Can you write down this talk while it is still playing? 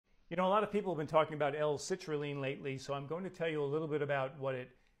You know, a lot of people have been talking about L-Citrulline lately, so I'm going to tell you a little bit about what it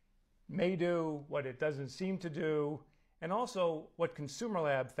may do, what it doesn't seem to do, and also what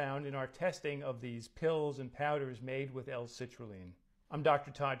ConsumerLab found in our testing of these pills and powders made with L-Citrulline. I'm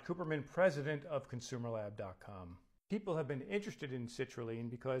Dr. Tod Cooperman, president of ConsumerLab.com. People have been interested in citrulline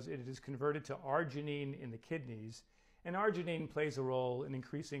because it is converted to arginine in the kidneys, and arginine plays a role in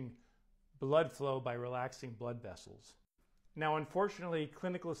increasing blood flow by relaxing blood vessels. Now, unfortunately,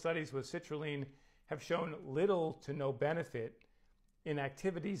 clinical studies with citrulline have shown little to no benefit in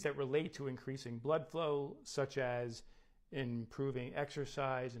activities that relate to increasing blood flow, such as improving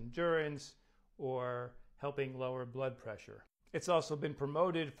exercise endurance or helping lower blood pressure. It's also been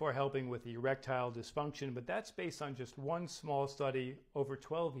promoted for helping with erectile dysfunction, but that's based on just one small study over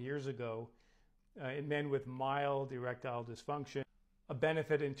 12 years ago in men with mild erectile dysfunction. A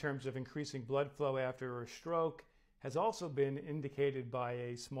benefit in terms of increasing blood flow after a stroke has also been indicated by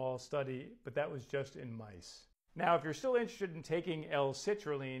a small study, but that was just in mice. Now, if you're still interested in taking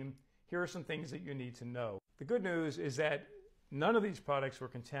L-Citrulline, here are some things that you need to know. The good news is that none of these products were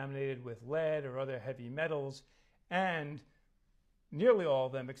contaminated with lead or other heavy metals, and nearly all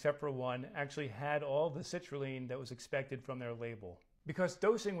of them, except for one, actually had all the citrulline that was expected from their label. Because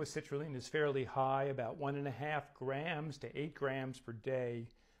dosing with citrulline is fairly high, about 1.5 grams to 8 grams per day,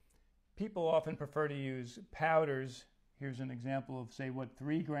 people often prefer to use powders. Here's an example of, say, what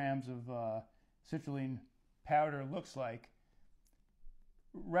 3 grams of citrulline powder looks like,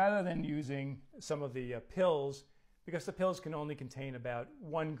 rather than using some of the pills, because the pills can only contain about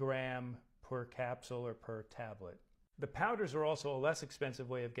 1 gram per capsule or per tablet. The powders are also a less expensive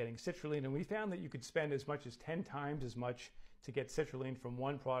way of getting citrulline, and we found that you could spend as much as 10 times as much to get citrulline from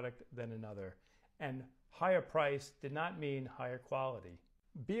one product than another. And higher price did not mean higher quality.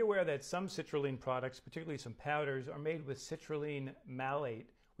 Be aware that some citrulline products, particularly some powders, are made with citrulline malate,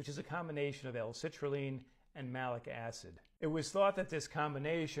 which is a combination of L-citrulline and malic acid. It was thought that this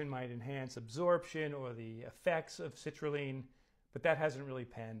combination might enhance absorption or the effects of citrulline, but that hasn't really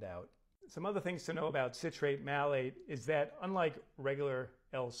panned out. Some other things to know about citrate malate is that unlike regular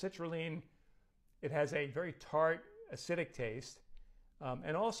L-citrulline, it has a very tart, acidic taste,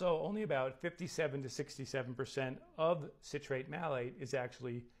 and also only about 57 to 67% of citrate malate is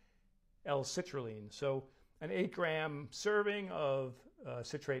actually L-citrulline. So an 8-gram serving of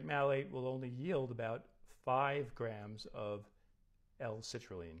citrate malate will only yield about 5 grams of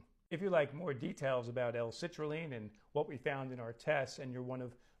L-citrulline. If you'd like more details about L-citrulline and what we found in our tests, and you're one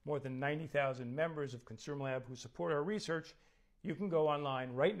of more than 90,000 members of ConsumerLab who support our research, you can go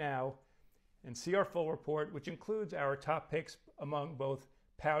online right now and see our full report, which includes our top picks among both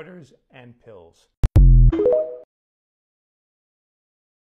powders and pills.